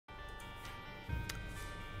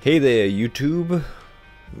Hey there, YouTube.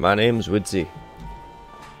 My name's uidsea.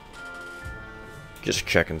 Just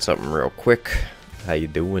checking something real quick. How you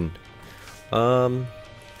doing? We're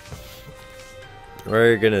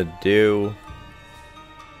gonna do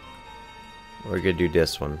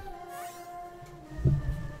this one.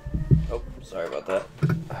 Oh, sorry about that.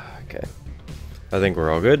 Okay. I think we're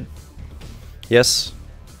all good. Yes.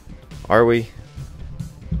 Are we?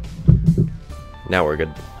 Now we're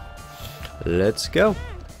good. Let's go.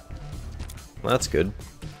 That's good.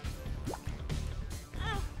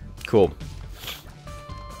 Cool.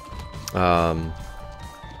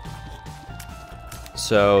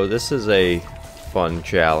 So this is a fun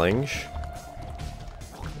challenge.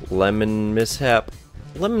 Lemon Mishap.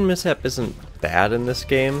 Lemon Mishap isn't bad in this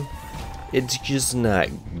game. It's just not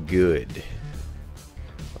good.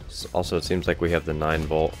 Also, it seems like we have the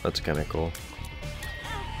 9-volt. That's kind of cool.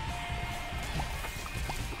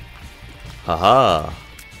 Haha.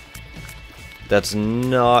 That's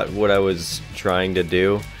not what I was trying to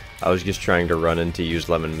do. I was just trying to run in to use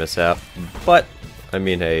Lemon Mishap. But, I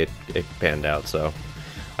mean, hey, it panned out, so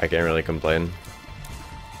I can't really complain.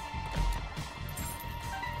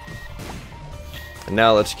 And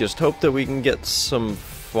now let's just hope that we can get some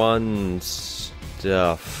fun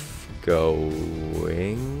stuff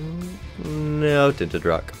going. No, Tinted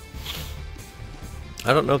Rock.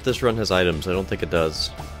 I don't know if this run has items. I don't think it does.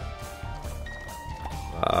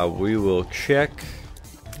 We will check.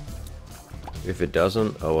 If it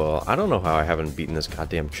doesn't, oh well. I don't know how I haven't beaten this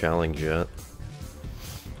goddamn challenge yet.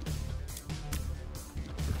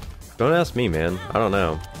 Don't ask me, man. I don't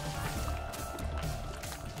know.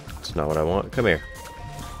 It's not what I want. Come here.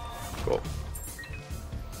 Cool.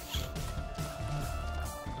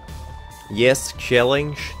 Yes,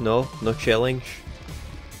 challenge? No? No challenge?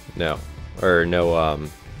 No. Or no,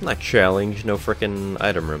 not challenge, no frickin'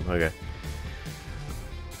 item room. Okay.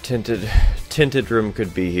 Tinted room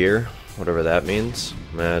could be here. Whatever that means.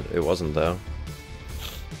 Man, it wasn't though.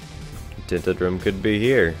 Tinted room could be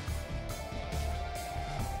here.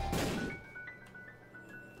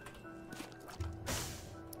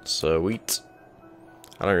 Sweet.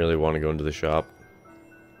 I don't really want to go into the shop.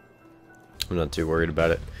 I'm not too worried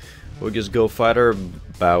about it. We'll just go fight our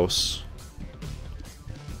boss.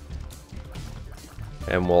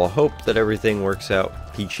 And we'll hope that everything works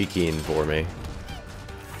out peachy keen for me.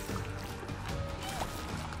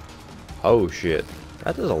 Oh shit.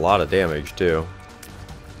 That does a lot of damage too.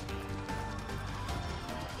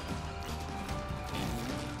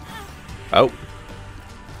 Oh.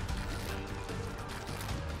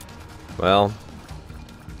 Well.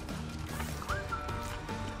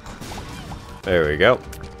 There we go.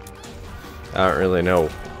 I don't really know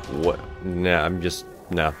what. Nah, I'm just.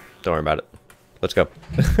 Nah, don't worry about it. Let's go.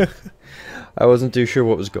 I wasn't too sure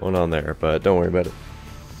what was going on there, but don't worry about it.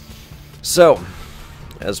 So,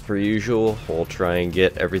 as per usual, we'll try and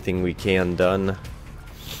get everything we can done.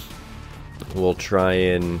 We'll try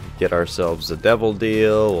and get ourselves a devil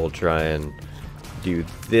deal. We'll try and do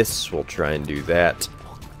this. We'll try and do that.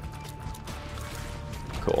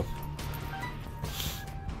 Cool.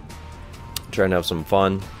 Try and have some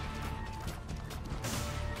fun.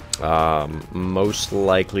 Most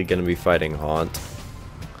likely going to be fighting Haunt.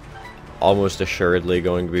 Almost assuredly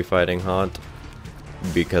going to be fighting Haunt.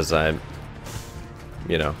 Because I'm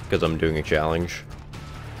doing a challenge.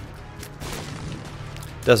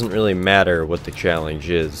 Doesn't really matter what the challenge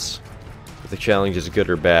is. If the challenge is good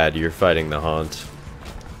or bad, you're fighting the Haunt.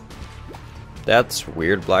 That's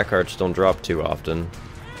weird. Black hearts don't drop too often.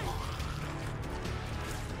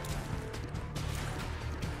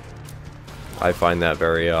 I find that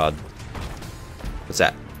very odd. What's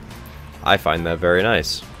that? I find that very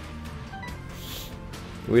nice.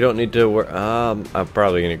 We don't need to worry. I'm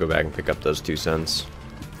probably gonna go back and pick up those 2 cents.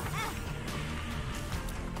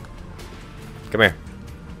 Come here.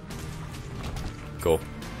 Cool.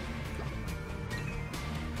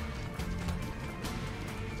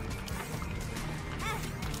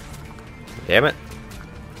 Damn it.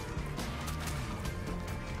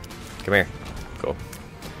 Come here. Cool.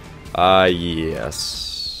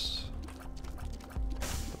 Yes.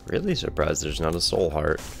 Really surprised there's not a soul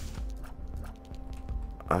heart.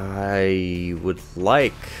 I would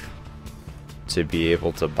like to be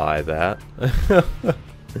able to buy that.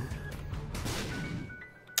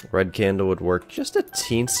 Red candle would work just a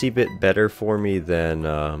teensy bit better for me than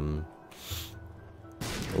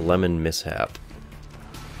Lemon Mishap.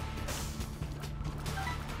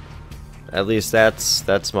 At least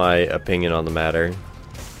that's my opinion on the matter.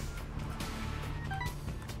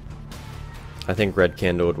 I think red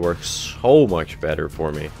candle would work so much better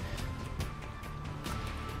for me.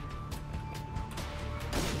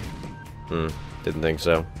 Didn't think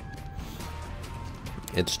so.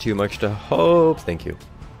 It's too much to hope. Thank you.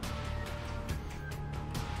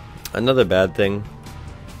 Another bad thing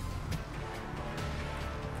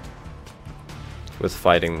with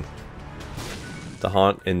fighting the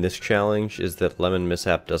Haunt in this challenge is that Lemon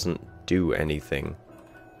Mishap doesn't do anything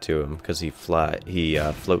to him because he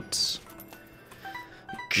floats.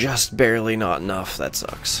 Just barely, not enough. That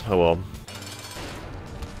sucks. Oh well.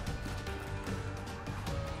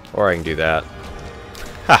 Or I can do that.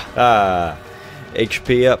 Ha ha!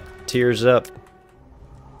 HP up, tears up.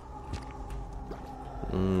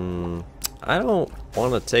 I don't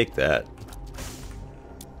want to take that.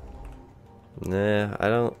 Nah, I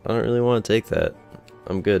don't really want to take that.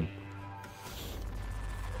 I'm good.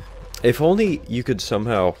 If only you could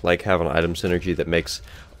somehow like have an item synergy that makes.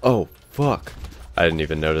 Oh fuck! I didn't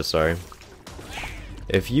even notice. Sorry.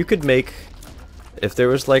 If you could make. If there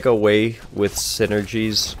was like a way with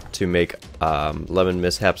synergies to make Lemon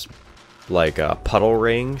Mishaps like a puddle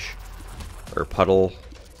range or puddle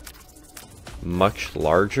much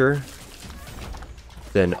larger,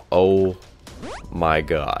 then oh my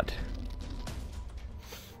god.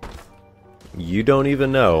 You don't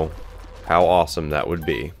even know how awesome that would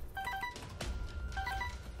be.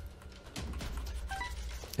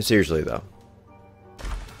 Seriously though.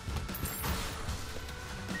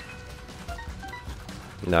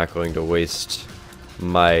 Not going to waste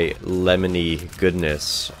my lemony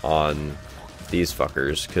goodness on these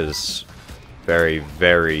fuckers, because very,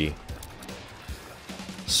 very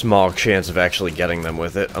small chance of actually getting them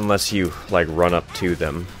with it, unless you, like, run up to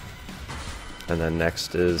them. And then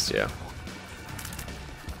next is, yeah.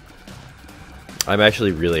 I'm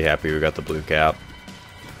actually really happy we got the blue cap.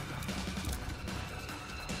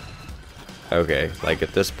 Okay, like,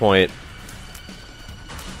 at this point...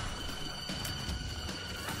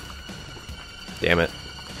 Damn it.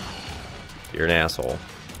 You're an asshole.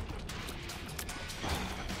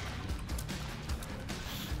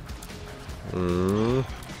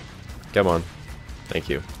 Come on. Thank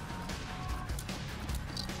you.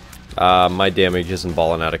 My damage isn't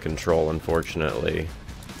balling out of control, unfortunately.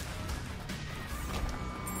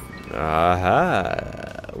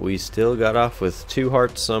 Aha! We still got off with 2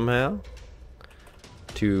 hearts somehow.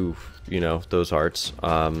 2, you know, those hearts.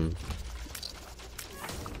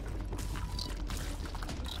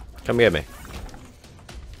 Come get me.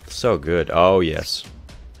 So good. Oh, yes.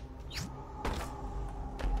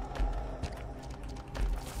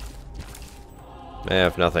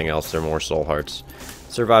 If nothing else, they're more soul hearts.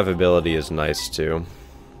 Survivability is nice, too.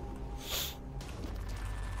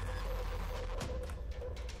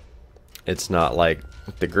 It's not, like,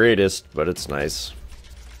 the greatest, but it's nice.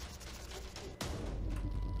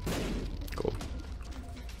 Cool.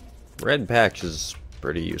 Red patch is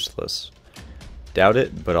pretty useless. Doubt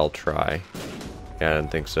it, but I'll try. Yeah, I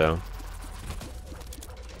didn't think so.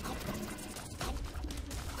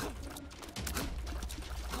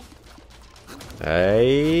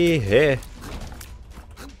 Hey, hey.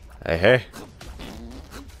 Hey, hey.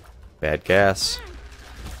 Bad gas.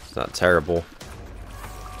 It's not terrible.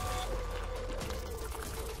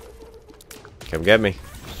 Come get me.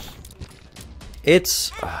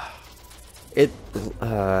 It's...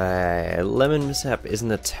 Lemon Mishap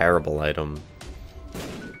isn't a terrible item.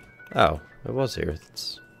 Oh, it was here.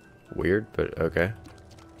 It's weird, but okay.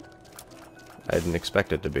 I didn't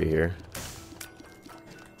expect it to be here.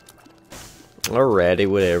 Alrighty,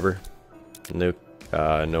 whatever. No,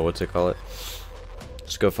 what's it call it?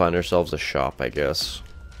 Let's go find ourselves a shop, I guess.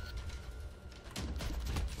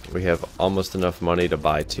 We have almost enough money to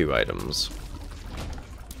buy 2 items.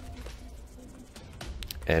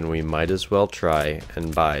 And we might as well try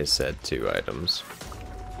and buy said 2 items.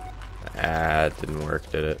 Ah, it didn't work,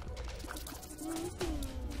 did it?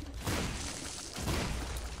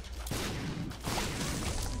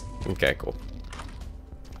 Okay, cool.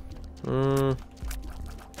 Boom.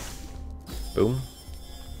 Boom.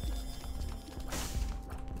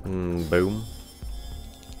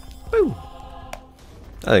 Boom.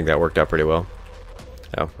 I think that worked out pretty well.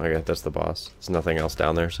 Oh, okay, that's the boss. There's nothing else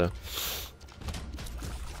down there, so...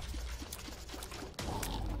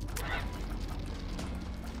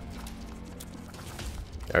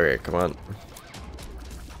 Okay, come on.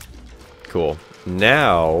 Cool.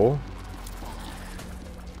 Now...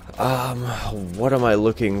 what am I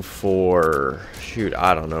looking for? Shoot,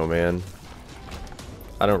 I don't know, man.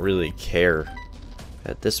 I don't really care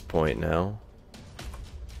at this point now.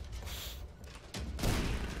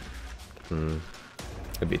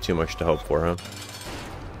 It'd be too much to hope for, huh?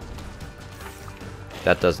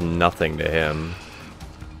 That does nothing to him.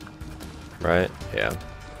 Right? Yeah.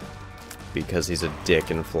 because he's a dick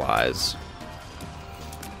and flies.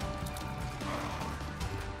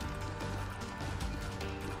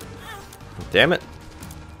 Damn it.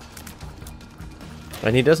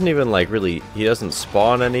 And he doesn't even like really, he doesn't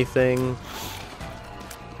spawn anything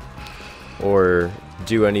or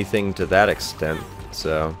do anything to that extent,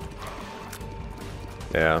 so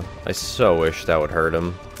yeah, I so wish that would hurt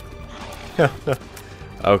him.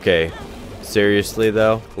 Okay, seriously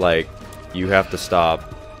though, like, you have to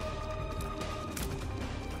stop.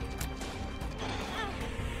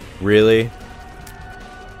 Really?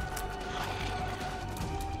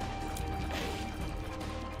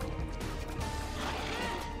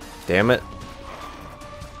 Damn it.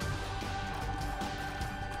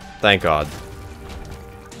 Thank God.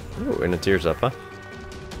 Ooh, and a tears up, huh?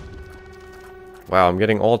 Wow, I'm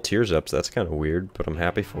getting all tears ups. That's kind of weird, but I'm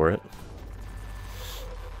happy for it.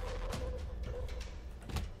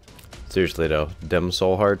 Seriously though, dem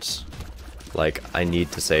soul hearts, like, I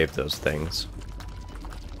need to save those things.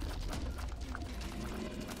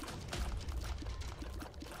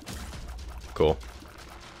 Cool.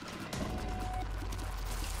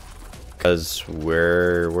 Because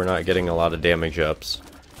we're not getting a lot of damage ups.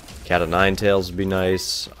 Cat of Nine Tails would be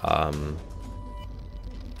nice.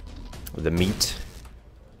 The meat.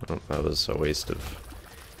 Oh, that was a waste of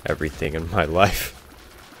everything in my life.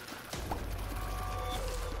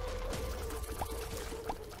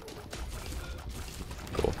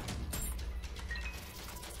 Cool.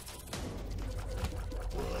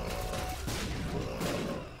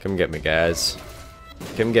 Come get me, guys.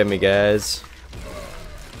 Come get me, guys.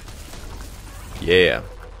 Yeah.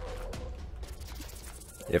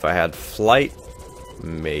 If I had flight,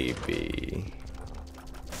 maybe.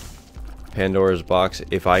 Pandora's box,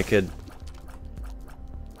 if I could.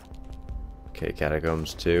 Okay,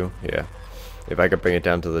 catacombs 2, yeah. If I could bring it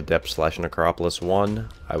down to the depth / necropolis 1,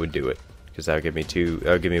 I would do it. Because that would give me that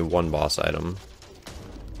would give me 1 boss item.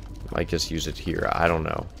 Might just use it here, I don't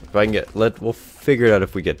know. If I can get, we'll figure it out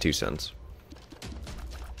if we get 2 cents.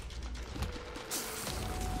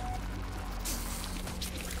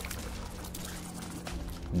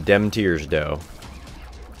 Dem tears dough.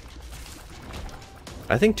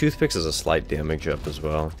 I think toothpicks is a slight damage up as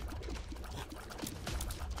well.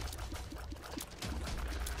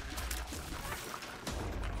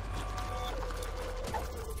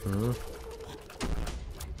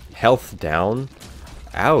 Health down?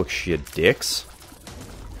 Ouch, you dicks.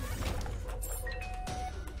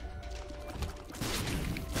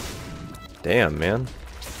 Damn, man.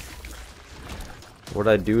 What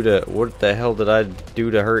the hell did I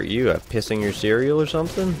do to hurt you? Pissing your cereal or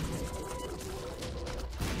something?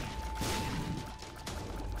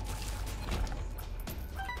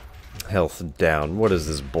 Health down. What is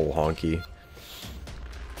this bull honky?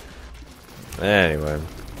 Anyway.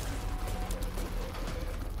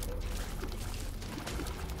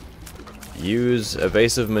 Use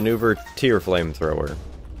evasive maneuver tear flamethrower.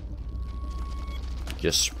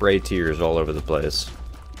 Just spray tears all over the place.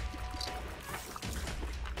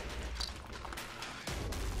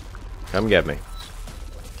 Come get me.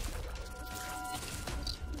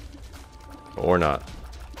 Or not.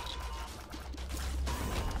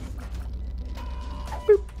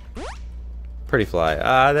 Boop. Pretty fly.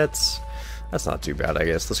 That's not too bad, I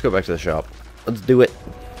guess. Let's go back to the shop. Let's do it.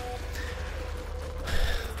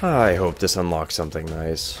 I hope this unlocks something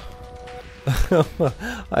nice.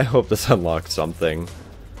 I hope this unlocks something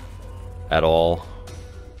at all.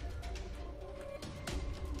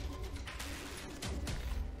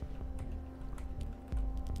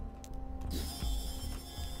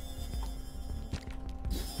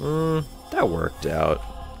 That worked out.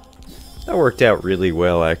 That worked out really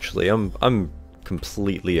well, actually. I'm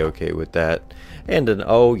completely okay with that. And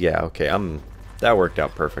oh yeah, okay, that worked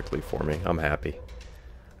out perfectly for me. I'm happy.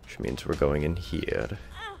 Which means we're going in here.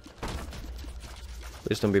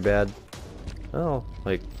 Please don't be bad. Oh,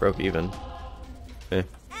 like broke even. Eh.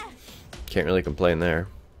 Can't really complain there.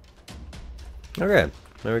 Okay,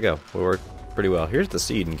 there we go. We worked pretty well. Here's the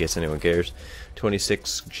seed in case anyone cares.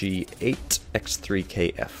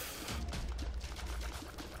 26G8X3KF.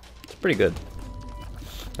 It's pretty good.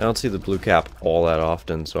 I don't see the blue cap all that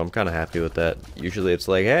often, so I'm kind of happy with that. Usually it's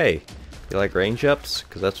like, hey, you like range ups?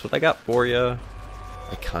 Because that's what I got for you.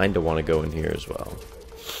 I kind of want to go in here as well.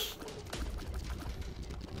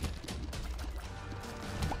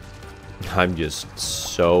 I'm just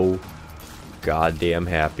so goddamn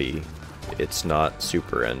happy it's not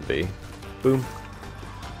super envy. Boom.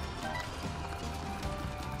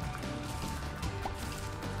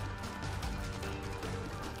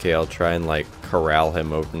 Okay, I'll try and like corral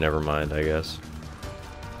him over. Never mind, I guess.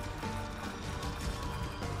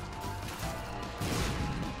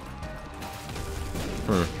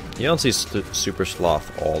 You don't see Super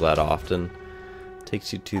Sloth all that often.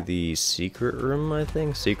 Takes you to the secret room, I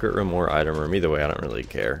think? Secret room or item room. Either way, I don't really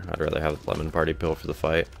care. I'd rather have the lemon party pill for the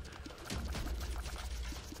fight.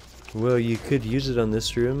 Well, you could use it on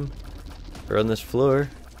this room. Or on this floor.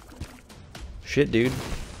 Shit, dude.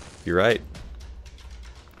 You're right.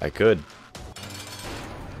 I could.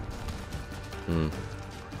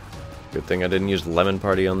 Good thing I didn't use lemon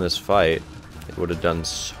party on this fight. It would have done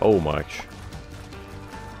so much.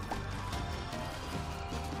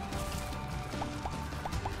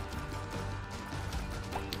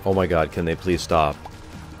 Oh my god, can they please stop?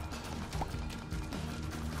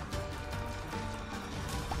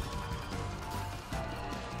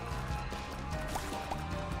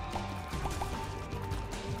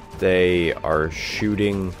 They are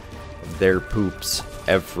shooting their poops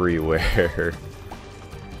everywhere.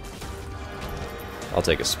 I'll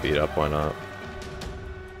take a speed up, why not?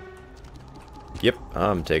 Yep,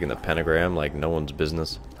 I'm taking the pentagram like no one's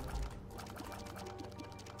business.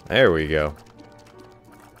 There we go.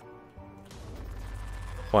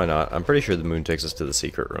 Why not? I'm pretty sure the moon takes us to the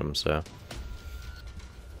secret room, so...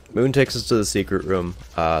 Moon takes us to the secret room.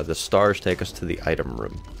 The stars take us to the item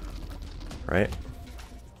room. Right?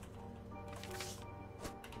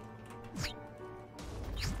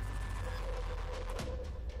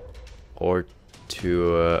 Or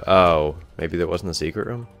to, oh, maybe that wasn't the secret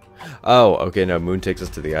room? Oh, okay, no, moon takes us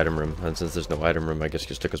to the item room. And since there's no item room, I guess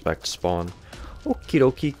just took us back to spawn. Okie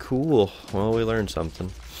dokie, cool. Well, we learned something.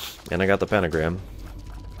 And I got the pentagram.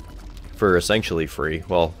 For essentially free.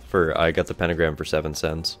 Well, I got the pentagram for 7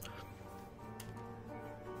 cents.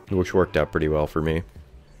 Which worked out pretty well for me,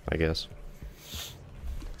 I guess.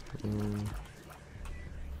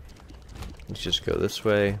 Let's just go this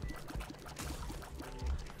way.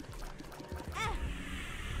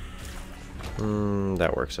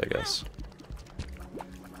 That works, I guess.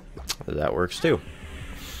 That works too.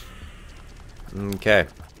 Okay.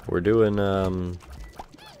 We're doing,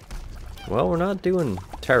 well, we're not doing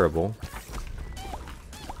terrible.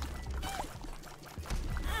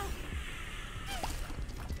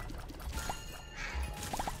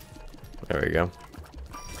 There we go.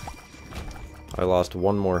 I lost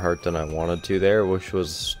one more heart than I wanted to there, which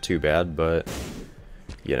was too bad, but,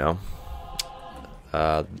 you know.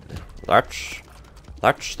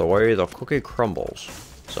 That's the way the cookie crumbles.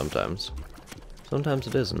 Sometimes. Sometimes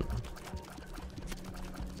it isn't.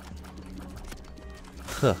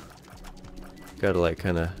 Huh. Gotta, like,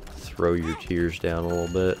 kind of throw your tears down a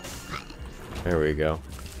little bit. There we go.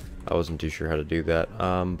 I wasn't too sure how to do that.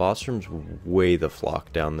 Boss room's way the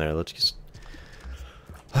flock down there. Let's just...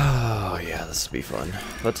 Oh, yeah, this will be fun.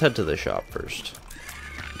 Let's head to the shop first.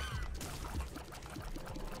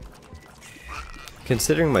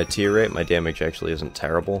 Considering my tier rate, my damage actually isn't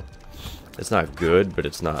terrible. It's not good, but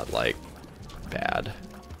it's not, like, bad,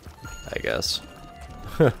 I guess.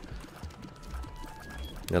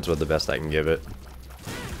 That's what the best I can give it.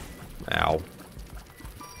 Ow.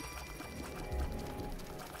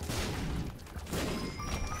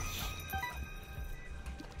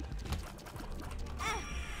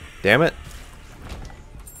 Damn it.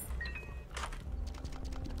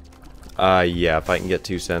 Yeah, if I can get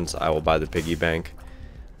 2 cents, I will buy the piggy bank.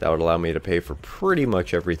 That would allow me to pay for pretty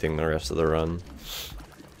much everything the rest of the run.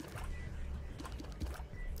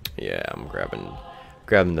 Yeah, I'm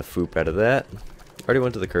grabbing the foop out of that. Already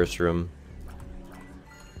went to the curse room.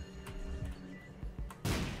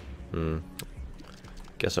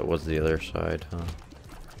 Guess it was the other side, huh?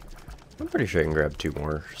 I'm pretty sure I can grab 2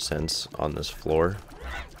 more cents on this floor.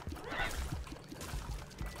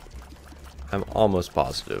 I'm almost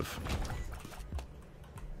positive.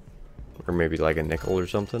 Or maybe like a nickel or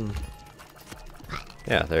something.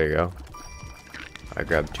 Yeah, there you go. I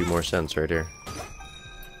grabbed 2 more cents right here.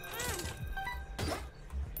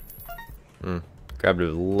 Grabbed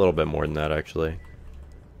a little bit more than that, actually.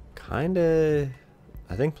 Kinda...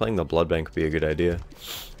 I think playing the blood bank would be a good idea.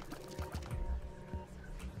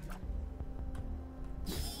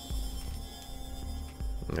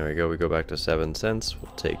 There we go, we go back to 7 cents.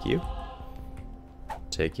 We'll take you.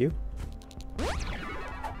 Take you.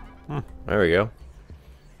 There we go.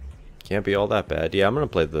 Can't be all that bad. Yeah, I'm gonna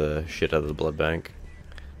play the shit out of the blood bank.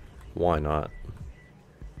 Why not?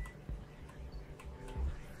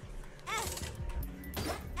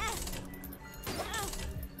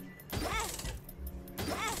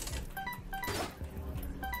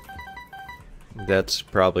 That's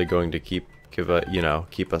probably going to keep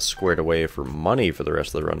us squared away for money for the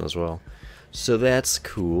rest of the run as well. So that's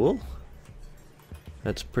cool.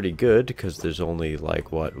 That's pretty good because there's only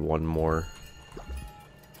like what, one more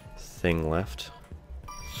thing left.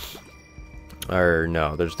 Or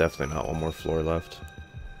no, there's definitely not one more floor left.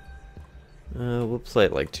 We'll play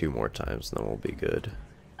it like 2 more times, and then we'll be good.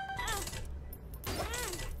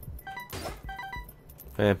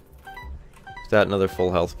 Eh. Is that another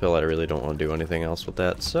full health pill? I really don't want to do anything else with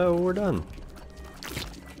that, so we're done.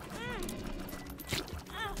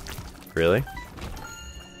 Really?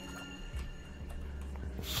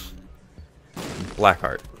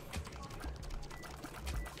 Blackheart.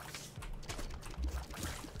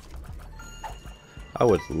 I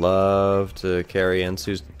would love to carry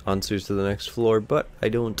Ansu's to the next floor, but I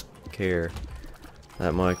don't care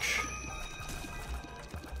that much.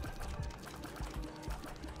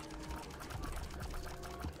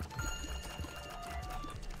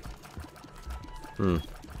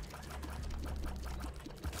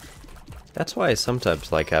 That's why I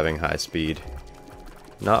sometimes like having high speed.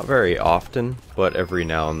 Not very often, but every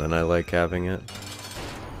now and then I like having it.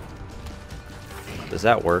 Does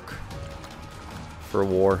that work for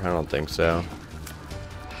war? I don't think so.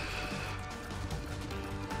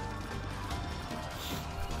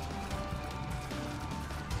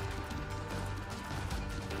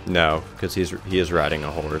 No, because he is riding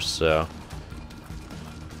a horse, so.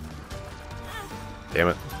 Damn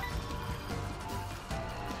it.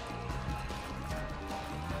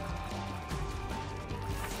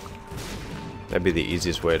 That'd be the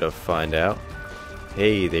easiest way to find out.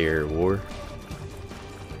 Hey there, war.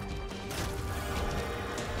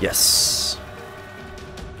 Yes.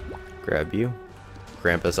 Grab you.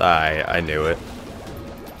 Krampus, I knew it.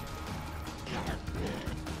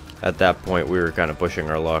 At that point, we were kind of pushing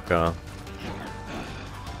our luck, huh?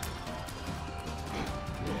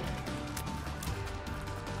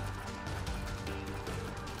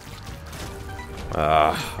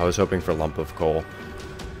 I was hoping for lump of coal.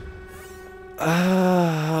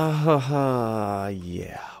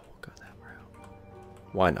 Yeah, we'll go that route.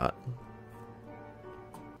 Why not?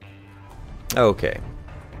 Okay.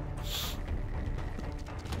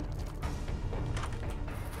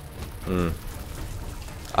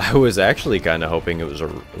 I was actually kind of hoping it was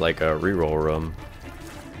like a reroll room.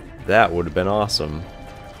 That would have been awesome.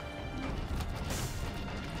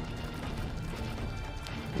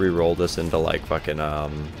 Reroll this into like fucking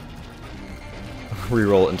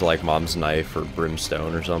reroll it into like Mom's Knife or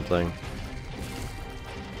Brimstone or something.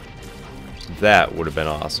 That would have been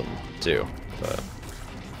awesome too, but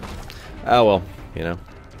oh well, you know.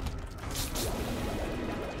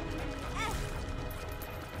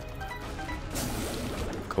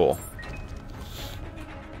 Cool.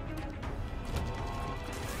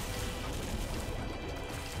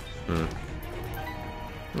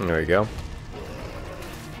 There we go.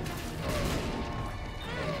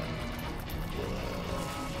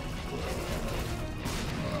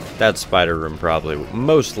 That spider room probably,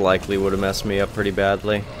 most likely would have messed me up pretty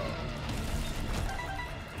badly.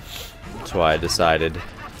 That's why I decided.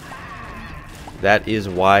 That is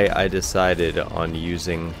why I decided on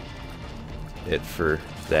using it for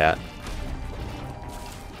that.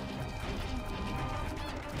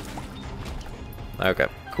 Okay,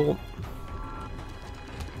 cool.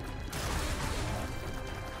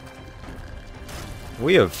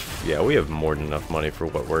 We have more than enough money for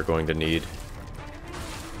what we're going to need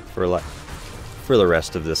for the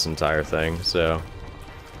rest of this entire thing, so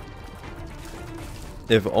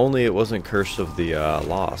if only it wasn't Curse of the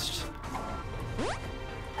Lost.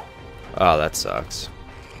 Oh, that sucks.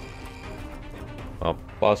 Well,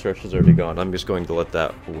 boss rush is already gone. I'm just going to let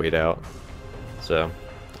that wait out. So,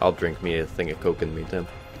 I'll drink me a thing of Coke in the meantime.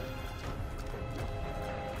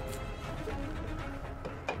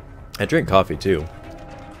 I drink coffee too.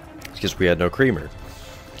 It's because we had no creamer.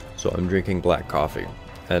 So I'm drinking black coffee.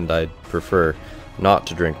 And I'd prefer not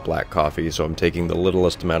to drink black coffee, so I'm taking the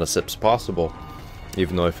littlest amount of sips possible,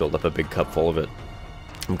 even though I filled up a big cup full of it.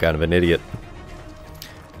 I'm kind of an idiot.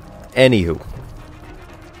 Anywho.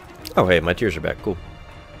 Oh, hey, my tears are back. Cool.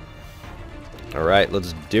 Alright,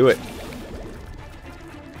 let's do it.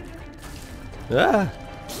 Ah!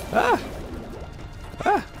 Ah!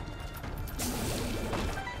 Ah!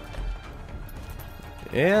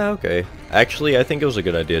 Yeah, okay. Actually, I think it was a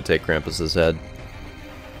good idea to take Krampus's head.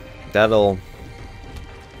 That'll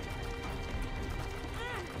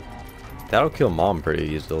kill Mom pretty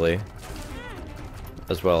easily.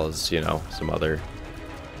 As well as, you know, some other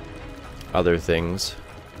things.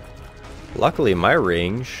 Luckily, my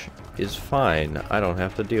range is fine. I don't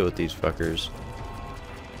have to deal with these fuckers.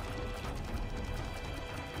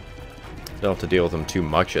 Don't have to deal with them too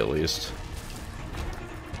much, at least.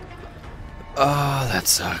 Ah, that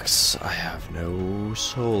sucks. I have no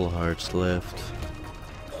soul hearts left.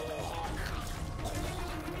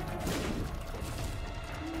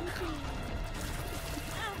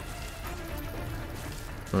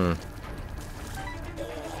 Hmm.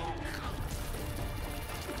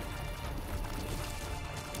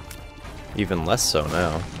 Even less so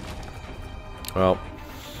now. Well,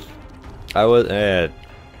 I was.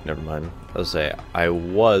 Never mind. I'll say I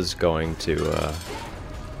was going to.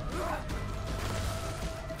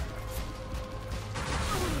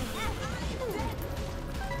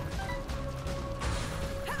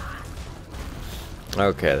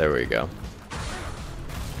 Okay, there we go.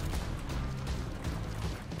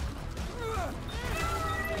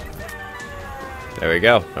 There we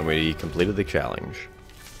go, and we completed the challenge.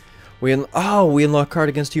 We unlock card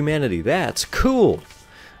against humanity. That's cool.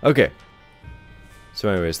 Okay. So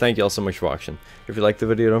anyways, thank you all so much for watching. If you liked the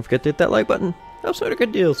video, don't forget to hit that like button. Helps out a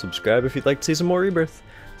good deal. Subscribe if you'd like to see some more Rebirth.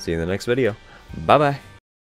 See you in the next video. Bye bye.